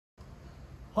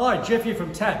Hi, Jeff here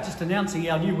from TAB, just announcing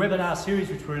our new webinar series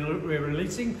which we're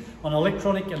releasing on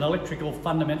electronic and electrical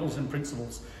fundamentals and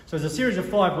principles. So there's a series of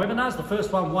 5 webinars. The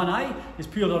first one, 1A, is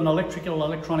purely on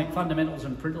electronic fundamentals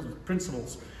and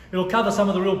principles. It'll cover some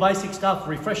of the real basic stuff,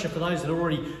 refresher for those that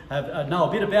already know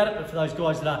a bit about it, but for those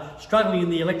guys that are struggling in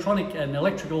the electronic and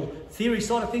electrical theory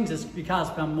side of things, as your cars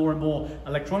become more and more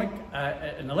electronic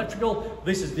and electrical,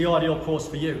 this is the ideal course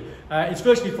for you. It's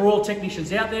virtually for all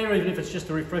technicians out there, even if it's just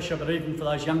a refresher, but even for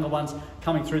those younger ones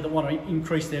coming through that want to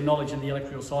increase their knowledge in the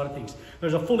electrical side of things.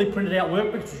 There's a fully printed out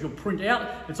workbook which you'll print out.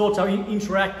 It's also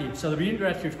interactive, so there'll be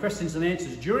interactive questions and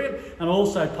answers during it, and I'll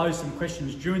also post some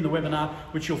questions during the webinar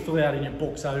which you'll fill out in your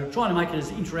book. So trying to make it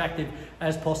as interactive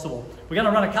as possible. We're going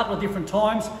to run a couple of different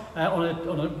times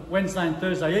on a Wednesday and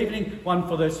Thursday evening, one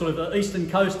for the sort of Eastern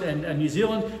Coast and New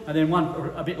Zealand, and then one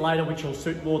a bit later which will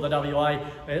suit more the WA,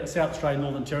 South Australian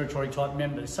Northern Territory type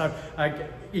members. So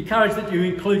encourage that you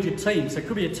include your team. So it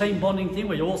could be a team bonding thing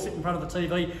where you all sit in front of the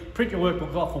TV, print your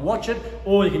workbook off and watch it,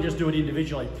 or you can just do it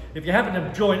individually. If you happen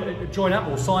to join up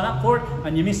or sign up for it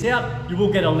and you miss out, you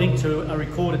will get a link to a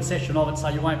recorded session of it, so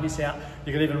you won't miss out.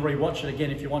 You can even re-watch it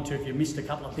again if you want to, if you missed a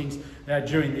couple of things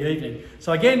during the evening.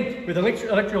 So again, with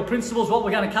electrical principles, what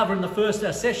we're going to cover in the first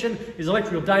session is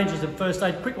electrical dangers and first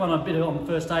aid. Quick one, a bit on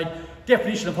first aid.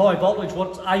 Definition of high voltage,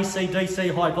 what's AC,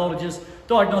 DC, high voltages.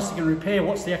 Diagnostic and repair,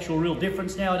 what's the actual real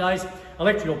difference nowadays.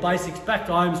 Electrical basics, back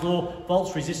to Ohm's law,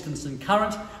 volts, resistance and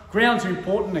current. Grounds are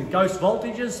important, and ghost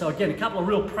voltages. So again, a couple of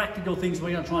real practical things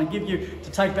we're going to try and give you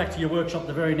to take back to your workshop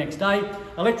the very next day.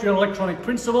 Electrical and electronic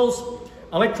principles.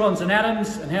 Electrons and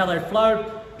atoms and how they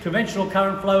flow, conventional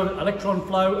current flow, electron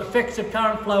flow, effects of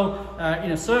current flow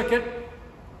in a circuit,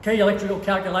 key electrical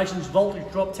calculations, voltage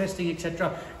drop testing,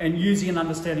 etc., and using and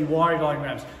understanding wiring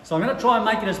diagrams. So I'm going to try and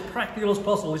make it as practical as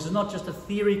possible. This is not just a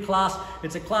theory class,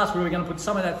 it's a class where we're going to put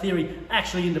some of that theory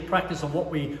actually into practice of what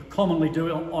we commonly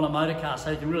do on a motor car, so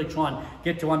you can really try and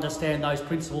get to understand those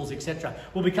principles, etc.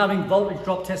 We'll be covering voltage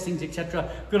drop testings,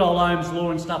 etc., good old Ohm's law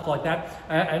and stuff like that,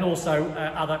 and also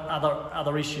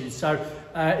other issues. So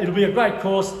it'll be a great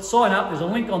course. Sign up, there's a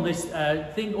link on this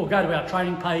thing, or go to our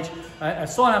training page.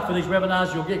 Sign up for these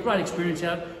webinars, you'll get great experience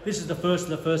out. This is the first of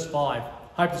the first 5.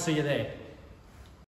 Hope to see you there.